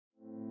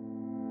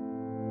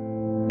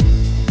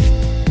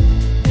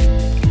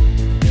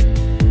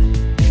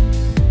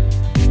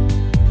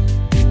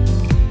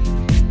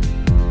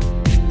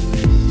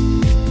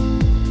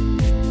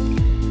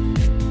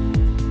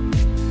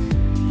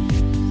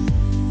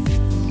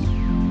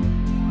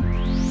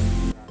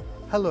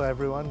Hello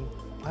everyone,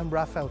 I'm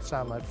Raphael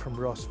Samad from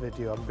Ross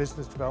Video. I'm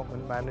Business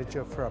Development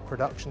Manager for our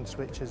production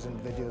switches and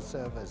video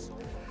service.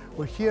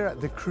 We're here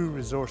at the Crew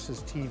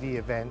Resources TV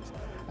event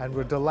and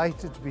we're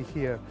delighted to be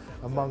here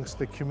amongst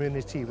the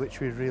community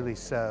which we really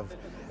serve.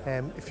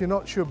 If you're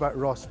not sure about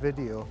Ross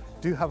Video,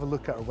 do have a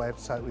look at our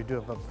website. We do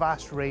have a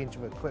vast range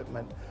of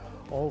equipment,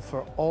 all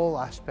for all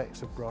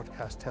aspects of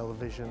broadcast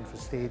television, for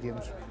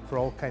stadiums, for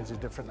all kinds of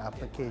different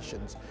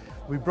applications.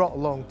 We brought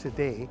along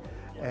today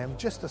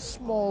just a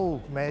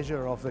small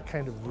measure of the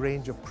kind of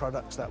range of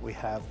products that we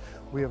have.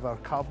 We have our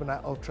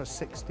Carbonite Ultra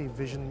 60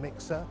 Vision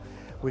Mixer,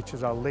 which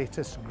is our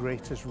latest,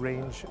 greatest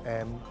range,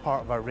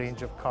 part of our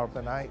range of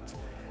Carbonite.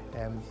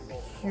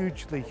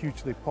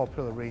 Hugely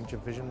popular range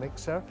of vision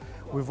mixer.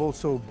 We've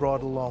also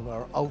brought along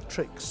our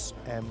Ultrix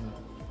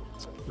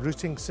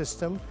routing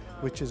system,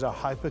 which is a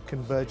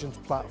hyper-convergence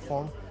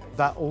platform.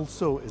 That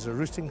also is a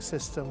routing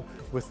system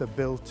with a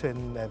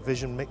built-in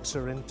vision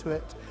mixer into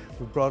it.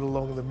 We brought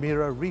along the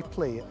Mira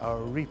replay, our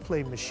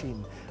replay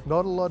machine.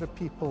 Not a lot of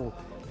people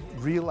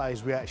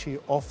realize we actually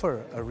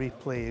offer a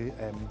replay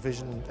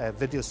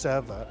video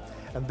server,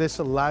 and this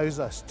allows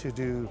us to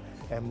do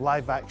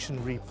live action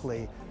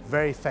replay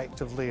very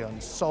effectively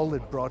on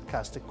solid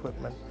broadcast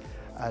equipment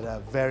at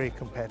a very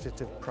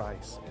competitive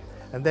price.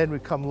 And then we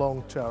come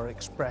along to our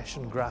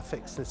XPression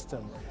graphics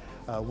system.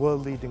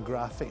 World-leading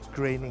graphics,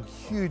 gaining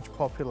huge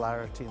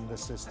popularity in the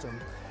system,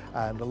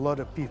 and a lot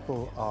of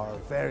people are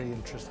very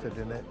interested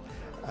in it,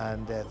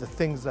 and the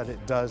things that it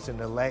does in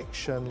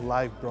election,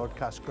 live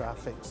broadcast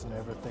graphics and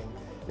everything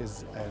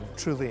is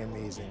truly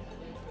amazing.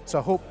 So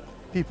I hope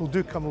people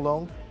do come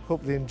along,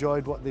 hope they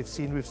enjoyed what they've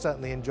seen. We've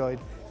certainly enjoyed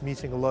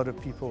meeting a lot of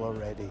people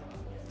already.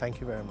 Thank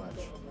you very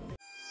much.